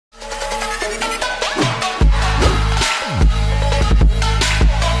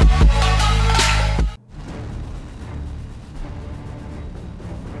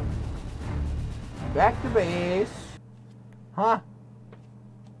base. Huh?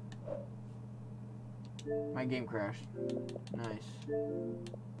 My game crashed. Nice.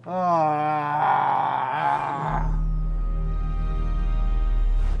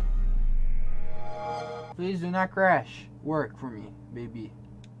 Please do not crash. Work for me, baby.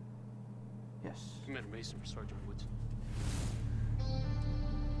 Yes. Commander Mason for Sergeant Woods.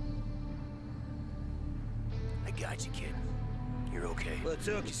 I got you, kid. You're okay. Well, it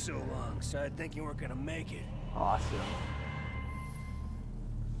took you so long. Started thinking you weren't gonna make it. Awesome.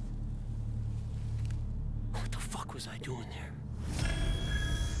 What the fuck was I doing there?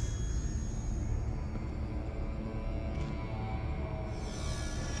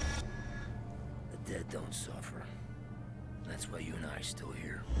 The dead don't suffer. That's why you and I are still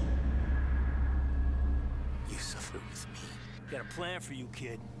here. You suffer with me. Got a plan for you,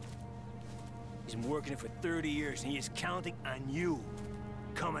 kid. He's been working it for 30 years, and he is counting on you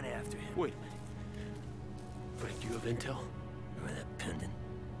coming after him. Wait a minute. Frank, do you have intel? Remember that pendant?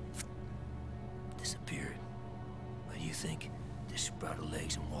 Disappeared. Why do you think? Just sprouted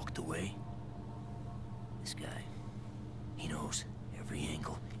legs and walked away? This guy, he knows every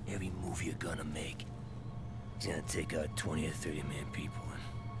angle, every move you're gonna make. He's gonna take out 20 or 30 man people, and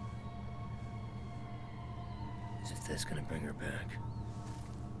as if that's gonna bring her back.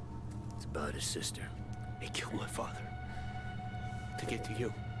 It's about his sister. He killed my father. To get to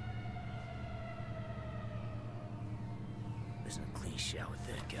you. There's a clean shot with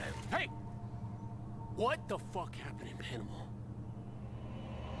that guy. Hey! What the fuck happened in Panama?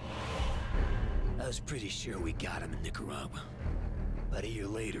 I was pretty sure we got him in Nicaragua. About a year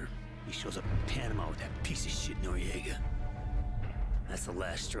later, he shows up in Panama with that piece of shit Noriega. That's the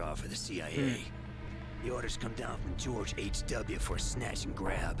last straw for the CIA. The orders come down from George H.W. for a snatch and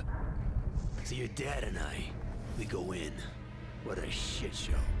grab. So your dad and I, we go in. What a shit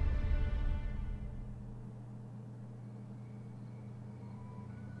show.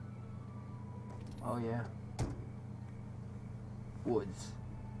 Oh yeah. Woods.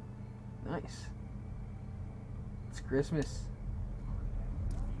 Nice. It's Christmas.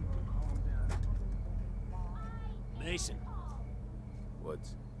 Mason.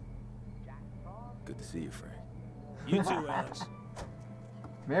 Woods. Good to see you, Frank. You too, Alex.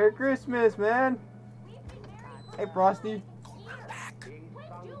 Merry Christmas, man. Hey, Frosty. I'm back.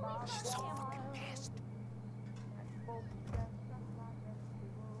 She's so fucking pissed.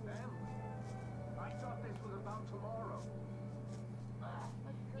 I thought this was about tomorrow.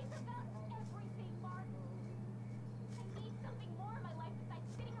 It's about everything, Mark. I need something more in my life besides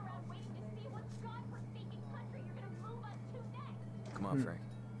sitting around waiting to see what godforsaken country you're gonna move us to next. Come on, Frank.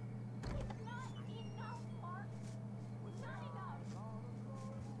 It's not enough, Mark. Not enough.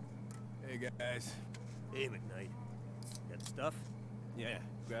 Hey guys. Hey, McKnight. Got the stuff? Yeah,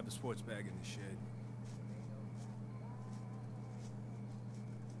 grab the sports bag in the shed.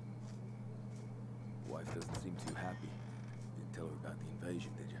 Wife doesn't seem too happy. Didn't tell her about the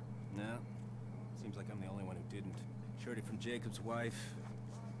invasion, did you? No. Seems like I'm the only one who didn't. Heard it from Jacob's wife,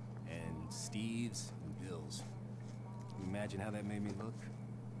 and Steve's, and Bill's. Can you imagine how that made me look?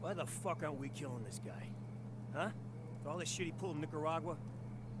 Why the fuck aren't we killing this guy? Huh? For all the shit he pulled in Nicaragua?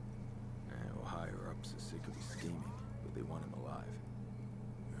 Well, higher-ups are sick of his scheming, but they want him alive.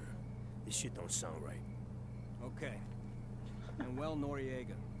 This shit don't sound right. Okay. Manuel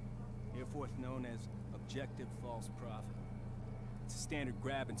Noriega, hereforth known as Objective False Prophet. It's a standard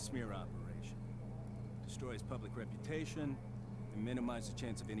grab and smear operation. Destroys public reputation and minimize the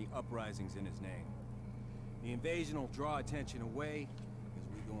chance of any uprisings in his name. The invasion will draw attention away because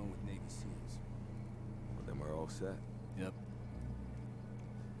we're going with Navy SEALs. Well, then we're all set. Yep.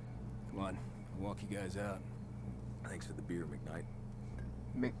 Come on, I'll walk you guys out. Thanks for the beer, McKnight.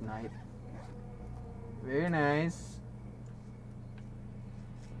 McKnight. Very nice.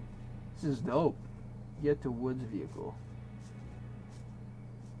 This is dope. Get to Woods' vehicle.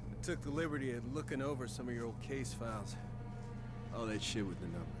 I took the liberty of looking over some of your old case files. All that shit with the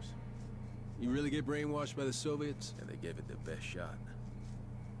numbers. You really get brainwashed by the Soviets? And they gave it their best shot.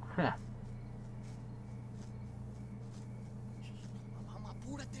 Huh.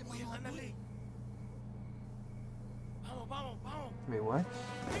 Wait, what?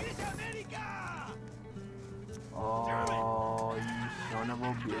 Oh, you son of a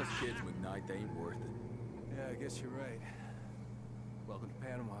Those bitch. kids, McKnight, they ain't worth it. Yeah, I guess you're right. Welcome to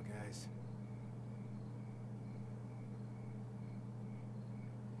Panama, guys.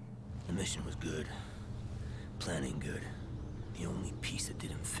 The mission was good. Planning good. The only piece that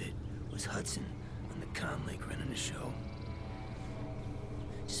didn't fit was Hudson on the comm lake running the show.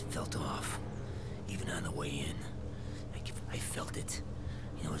 Just felt off. Even on the way in. I felt it.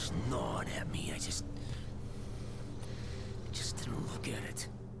 You know, it was gnawing at me. I just Look at it.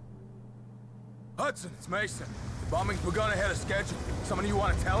 Hudson, it's Mason. The bombing's begun ahead of schedule. Someone you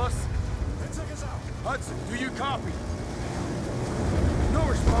want to tell us? 10 seconds out. Hudson, do you copy? No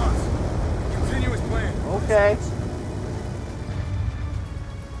response. Continue as planned. Okay.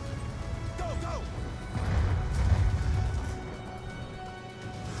 Go, go!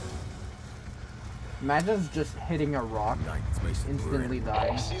 Imagine just hitting a rock, Night, it's Mason. instantly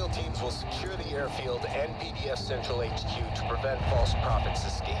dying. SEAL teams will secure the airfield and PDF Central HQ to prevent false prophets'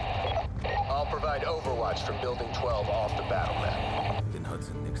 escape. I'll provide overwatch from Building 12 off the battle map. Didn't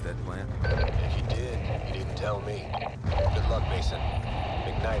Hudson nix that plan? If you did, you didn't tell me. Good luck, Mason.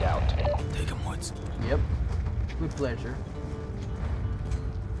 McKnight out. Take him, Woods. Yep. With pleasure.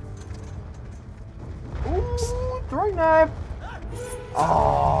 Ooh, throwing knife.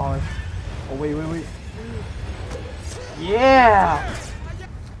 Oh. Oh, wait. Yeah.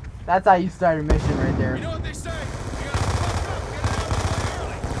 That's how you start a mission right there. You know what they say? You gotta fuck up, get it out of the way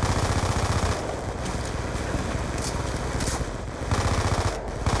early.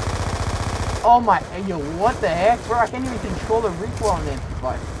 Oh my, hey, yo, what the heck, bro? I can't even control the recoil on the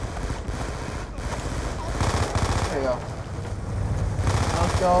MP5. There you go.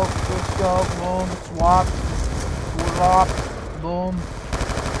 Let's go, boom, swap, boom.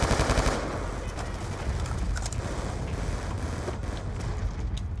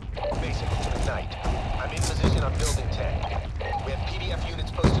 Mason, McKnight. I'm in position on Building 10. We have PDF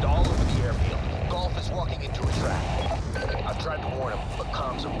units posted all over the airfield. Golf is walking into a trap. I've tried to warn him, but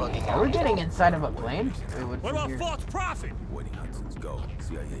comms are bugging out. Are we getting inside of a plane? Wait, what's What in about here? false prophet? Avoiding Hudson's go.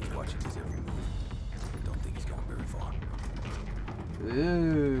 CIA's watching his every move. Don't think he's going very far.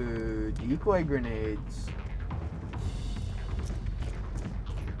 Ooh, decoy grenades.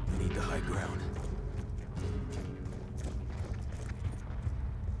 We need the high ground.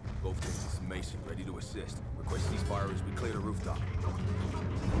 Both teams, Mason, ready to assist. Request ceasefire as we clear the rooftop.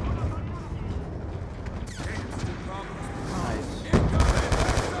 Nice.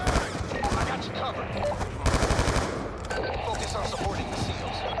 I got you covered. Focus on supporting the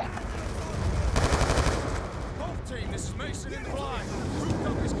SEALs. Both team, this is Mason in the line.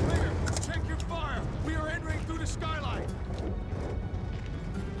 Rooftop is clear. Check your fire. We are entering through the skylight.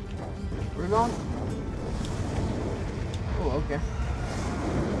 We're going? Oh, okay.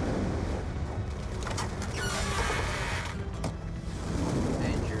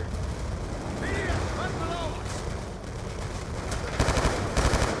 Danger. PDF, right below us.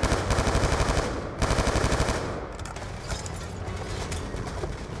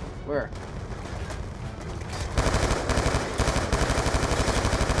 Where?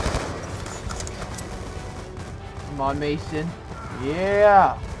 Come on, Mason.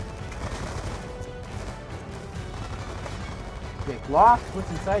 Yeah. Pick lock. What's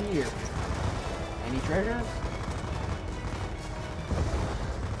inside here? Any treasures?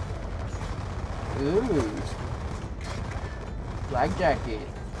 Ooh. Black jacket.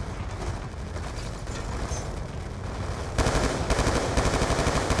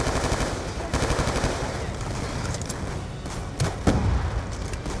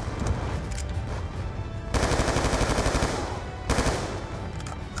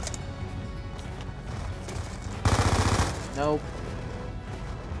 Nope.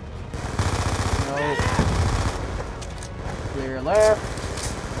 Nope. Clear left.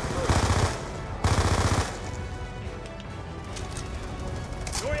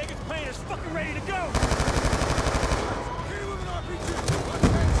 Noriega's plane is fucking ready to go! Hit him with an RPG. Let's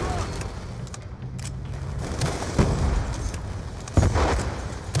get drunk.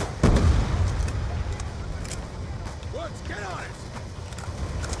 Woods, get on it.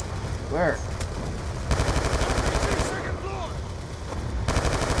 Where? RPG, second floor.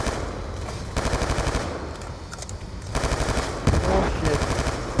 Oh shit.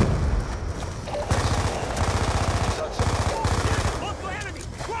 Local enemy!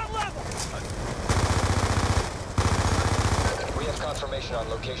 Ground level! We have confirmation on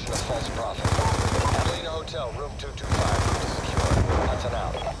location of false prophet. Catalina Hotel, room 225. Room is secure. Hudson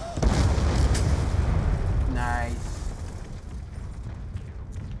out. Nice.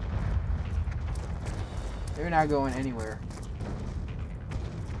 They're not going anywhere.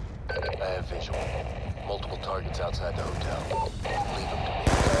 I have visual. Multiple targets outside the hotel. Leave them to me.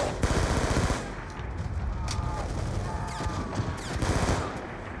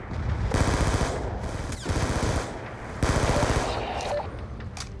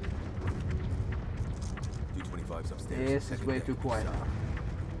 This is way too quiet.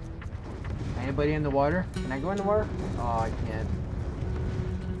 Anybody in the water? Can I go in the water? Oh, I can't.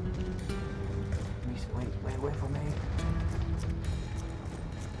 Wait for me.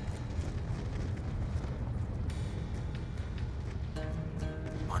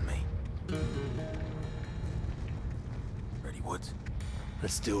 Woods.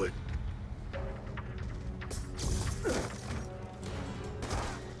 Let's do it.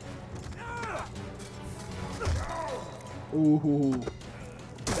 Ooh.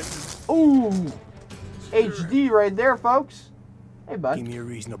 Ooh. HD right there, folks. Hey, bud. Give me a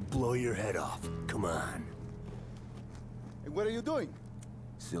reason to blow your head off. Come on. Hey, what are you doing?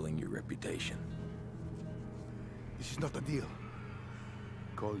 Sealing your reputation. This is not a deal.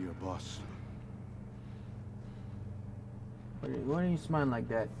 Call your boss. Why are you smiling like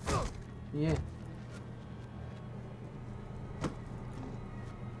that? Yeah.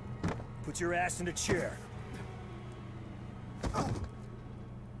 Put your ass in a chair.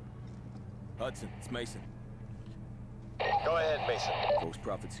 Hudson, it's Mason. Go ahead, Mason. False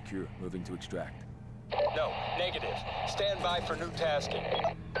Prophet secure. Moving to extract. No, negative. Stand by for new tasking.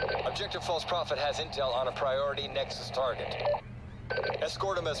 Objective False Prophet has intel on a priority Nexus target.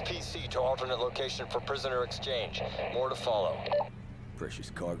 Escort him as PC to alternate location for prisoner exchange. More to follow. Precious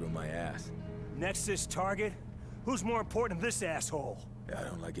cargo, my ass. Nexus target? Who's more important than this asshole? I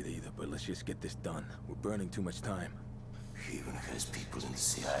don't like it either, but let's just get this done. We're burning too much time. He even has people in the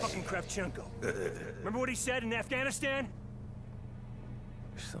CIA. Fucking Kravchenko. Remember what he said in Afghanistan?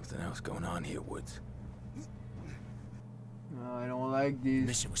 There's something else going on here, Woods. No, I don't like these.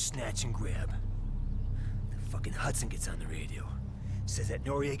 Mission was snatch and grab. Fucking Hudson gets on the radio. Says that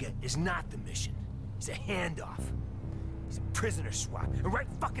Noriega is not the mission. He's a handoff. He's a prisoner swap. And right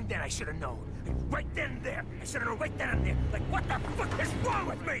fucking then I should have known. Like, right then and there. I should have known right then and there. Like, what the fuck is wrong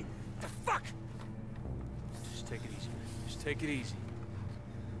with me? The fuck? Just take it easy. Just take it easy.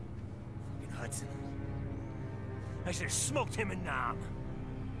 Fucking Hudson. I should have smoked him in Nam.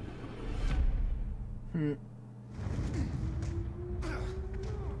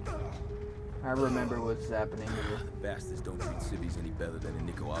 I remember what's happening here. The bastards don't treat civvies any better than in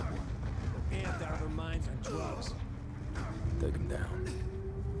Nicaragua. Amped out of their minds on drugs. Take them down.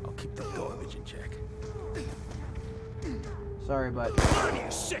 I'll keep the garbage in check. Sorry, but Come on,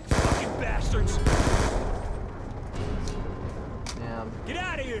 you sick fucking bastards! damn. Get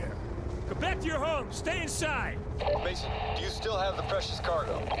out of here! Go back to your home. Stay inside. Mason, do you still have the precious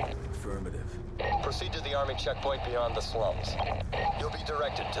cargo? Affirmative. Proceed to the army checkpoint beyond the slums. You'll be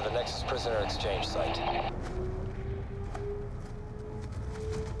directed to the Nexus prisoner exchange site.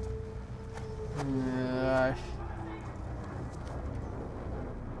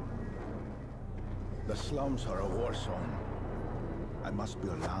 The slums are a war zone. I must be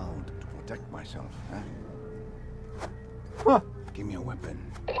allowed to protect myself, Huh. Give me a weapon.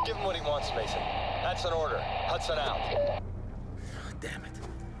 Give him what he wants, Mason. That's an order. Hudson out. Damn it.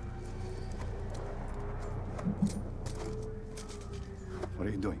 What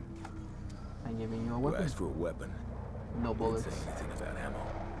are you doing? I'm giving you a You weapon. asked for a weapon. No bullets. Didn't say anything about ammo.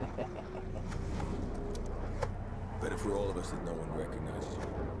 Better for all of us that no one recognizes you.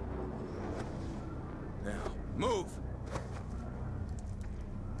 Now, move!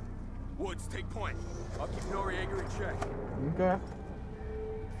 Woods, take point. I'll keep Noriega in check. Okay.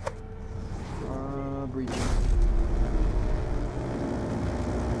 Breaching.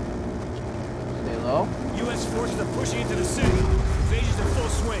 Stay low. U.S. forces are pushing into the city. Invasion's in full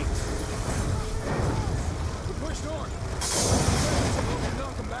swing. We push north.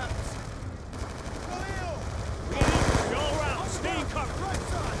 Non-combatants. We all around. Stay in cover. Right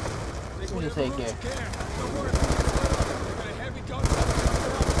side. Let me take care. Don't worry about it. They got a heavy gun. I'll handle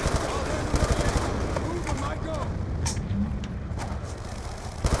Noriega. Move when I go.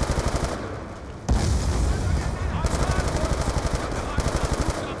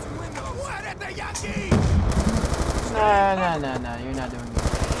 No, you're not doing good.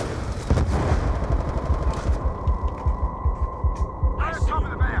 I'll come in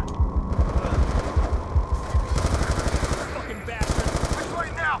the van. Fucking bastard. Which way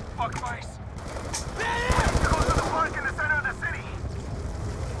now, fuckface? Close to the park in the center of the city.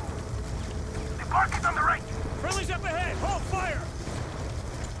 The park is on the right. Friendly's up ahead. Hold fire.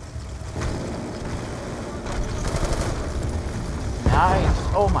 Nice.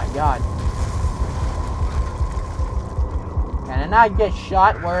 Oh my god. Can I not get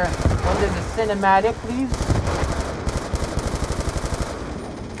shot when there's a cinematic, please?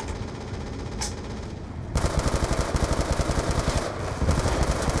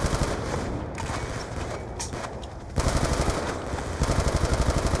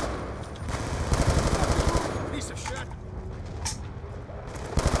 Piece of shit.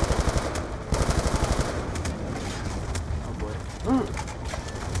 Oh boy.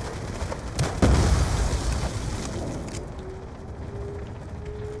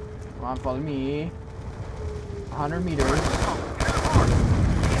 Come on, follow me. 100 meters. Enemy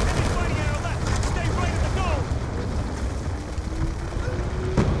fighting at our left. Stay right at the goal.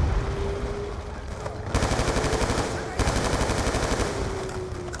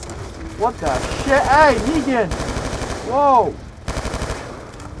 What the shit? Hey, Negan! Whoa!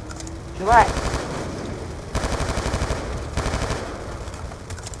 Chillax.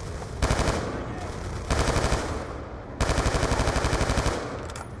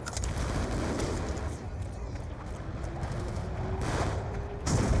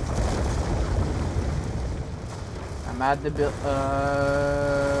 I'm at the build.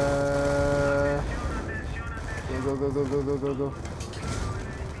 Go.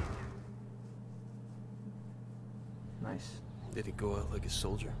 Nice. Did he go out like a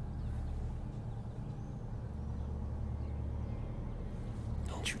soldier?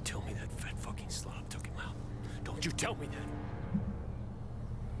 Don't you tell me that fat fucking slob took him out. Don't you tell me that.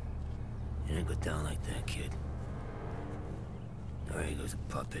 You didn't go down like that, kid. Noriega's a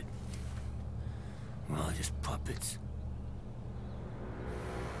puppet. We're all just puppets.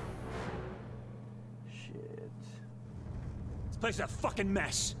 Shit. This place is a fucking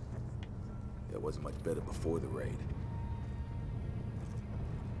mess. It wasn't much better before the raid.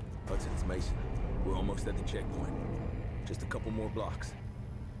 Hudson, it's Mason. We're almost at the checkpoint. Just a couple more blocks.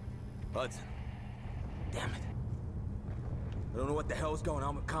 Hudson. Damn it. I don't know what the hell's going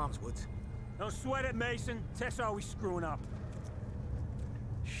on with comms, Woods. Don't sweat it, Mason. Tess always screwing up.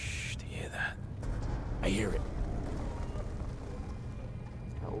 Shh, do you hear that? I hear it.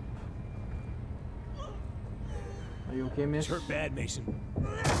 Help. Are you okay, miss? It's hurt bad, Mason.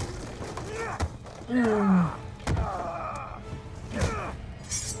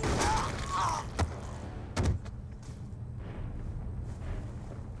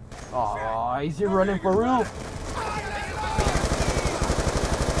 Aw, is he running for real?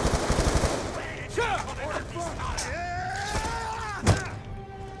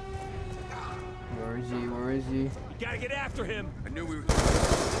 Where is he? You gotta get after him. I knew we were...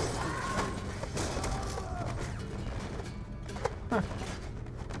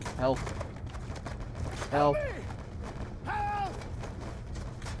 Help. Help.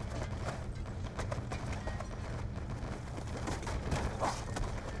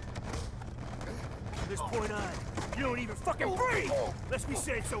 From this point on, you don't even fucking breathe! Unless we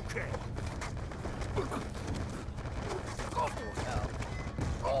say it's okay.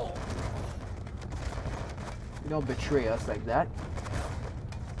 You don't betray us like that.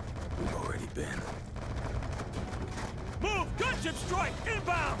 We've already been. Move! Gunship strike!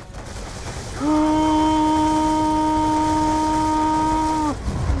 Inbound!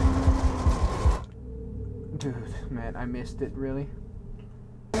 Dude, man, I missed it, really.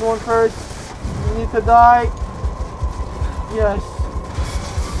 One first. You need to die. Yes.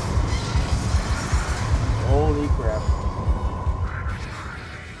 Holy crap.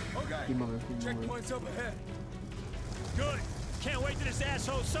 Okay. Keep moving, keep moving. Checkpoint's up ahead. Good. Can't wait till this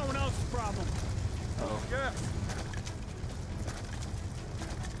asshole's someone else's problem. Oh. Yeah.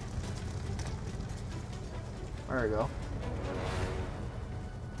 There we go.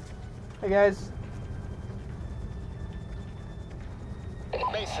 Hey guys.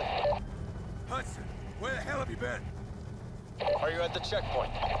 Mason, Hudson, where the hell have you been? are you at the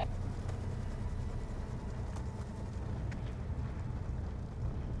checkpoint?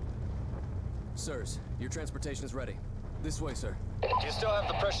 Sirs, your transportation is ready. This way, sir. Do you still have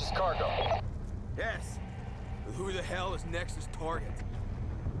the precious cargo? Yes. But who the hell is Nexus' target?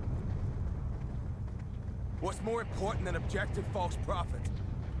 What's more important than objective false prophet?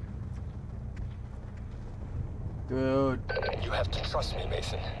 Dude. You have to trust me,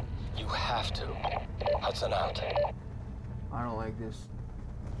 Mason. You have to. Hudson out. I don't like this.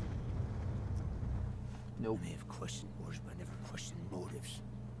 Nope. I may have questioned orders, but I never questioned motives.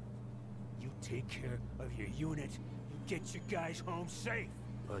 You take care of your unit, you get your guys home safe.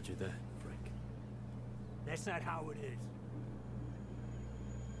 Roger that, Frank. That's not how it is.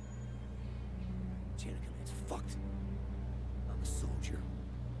 Chain of command's fucked. I'm a soldier.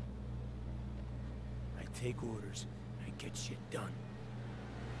 I take orders, and I get shit done.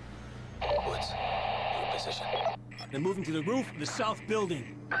 Woods, your position. They're moving to the roof of the south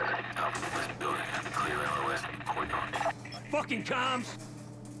building. Fucking comms!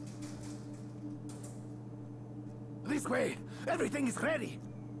 This way! Everything is ready!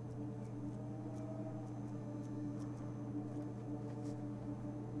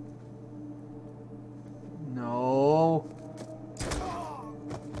 No.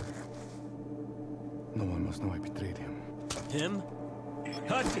 No one must know I betrayed him. Him?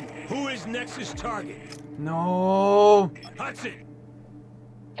 Hudson, who is Nexus' target? No. Hudson!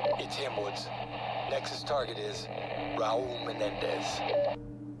 It's him, Woods. Nexus target is Raul Menendez.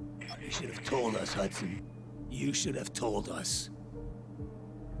 You should have told us, Hudson. You should have told us.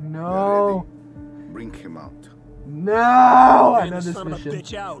 No. Bring him out. No. I Get know the this son of a mission.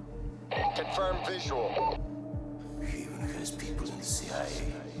 bitch out. Confirm visual. Even has people in the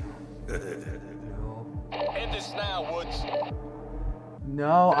CIA. No. End this now, Woods.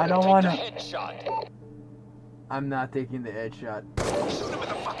 No, I don't Take want the to. headshot. I'm not taking the headshot. Shoot him in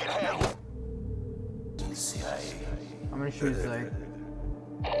the fucking head. In the CIA. I'm gonna shoot his leg.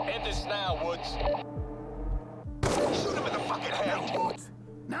 End this now, Woods. Shoot him in the fucking head. Woods.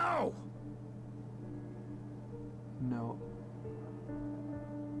 No! No.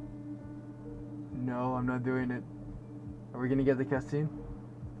 No, I'm not doing it. Are we gonna get the cutscene?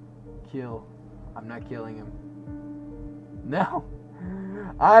 Kill. I'm not killing him. No!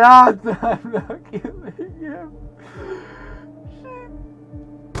 I'm not killing him. Shit.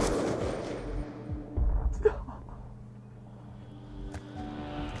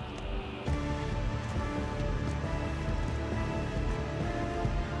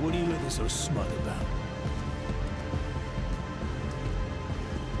 What are you looking so smug about?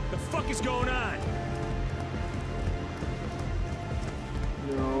 The fuck is going on?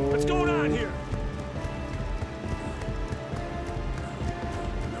 No. What's going on here?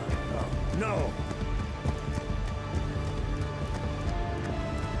 No.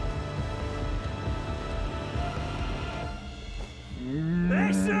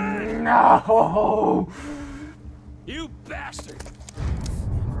 Mason! No! You bastard!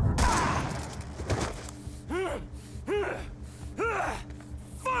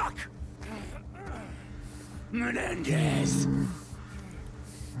 Fuck! Menendez!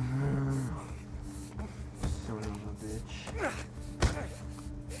 Son of a bitch.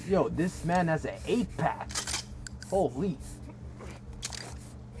 Yo, this man has an 8-pack. Holy.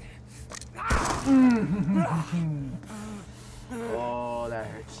 Oh, that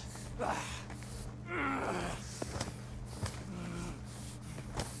hurts.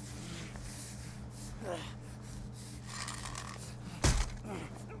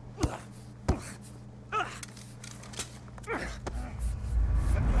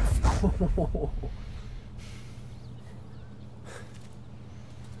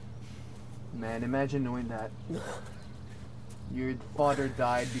 Man, imagine knowing that your father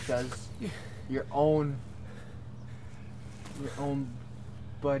died because your own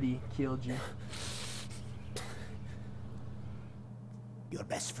buddy killed you. Your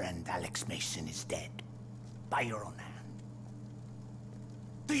best friend, Alex Mason, is dead. By your own hand.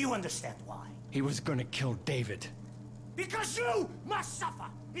 Do you understand why? He was gonna kill David. Because you must suffer,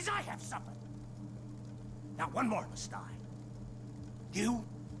 as I have suffered. Now one more must die. You,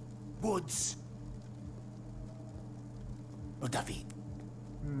 Woods, or David.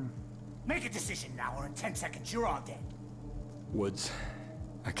 Make a decision now, or in 10 seconds you're all dead. Woods,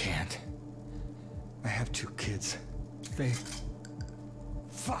 I can't. I have 2 kids. They...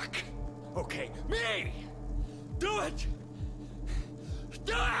 Fuck! Okay, me! Do it!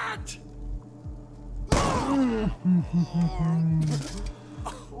 Do it!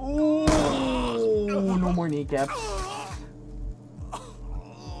 Oh, no more kneecaps.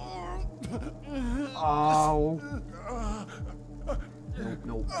 Ow. Nope,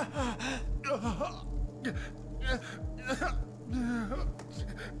 nope.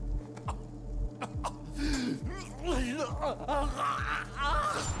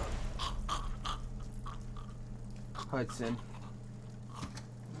 Hudson.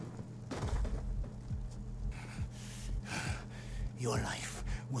 Your life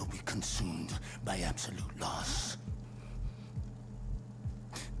will be consumed by absolute loss.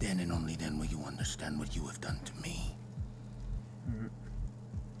 Then and only then will you understand what you have done to me.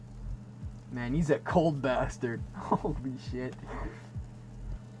 Man, he's a cold bastard. Holy shit.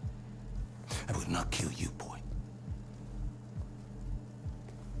 I would not kill you, boy.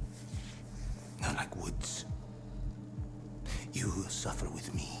 Not like Woods. You will suffer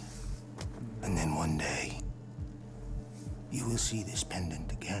with me. And then one day, you will see this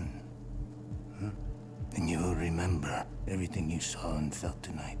pendant again. And you will remember everything you saw and felt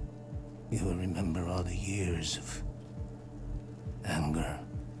tonight. You will remember all the years of anger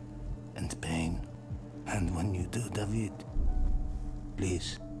and pain. And when you do, David,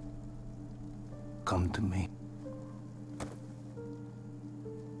 please, come to me.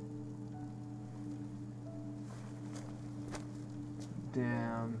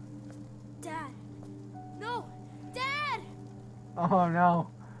 Damn. Dad. No! Dad! Oh no.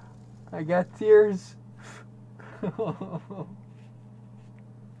 I got tears.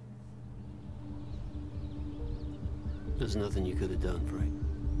 There's nothing you could have done, Frank.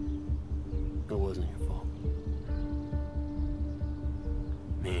 It wasn't your fault.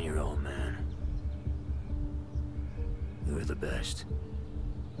 Me and your old man. We were the best.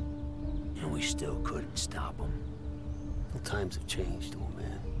 And we still couldn't stop him. The times have changed, old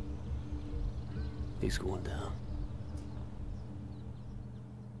man. He's going down.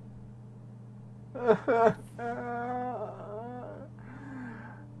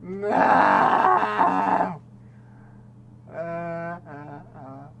 No!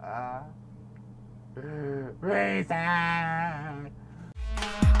 Reason!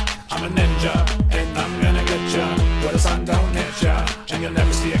 I'm a ninja, and I'm gonna get ya where the sun don't hit ya. And you'll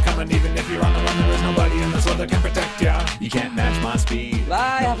never see it coming, even if you're on the run. There is nobody in this world that can protect ya. You can't match my speed.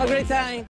 Bye, have a great time.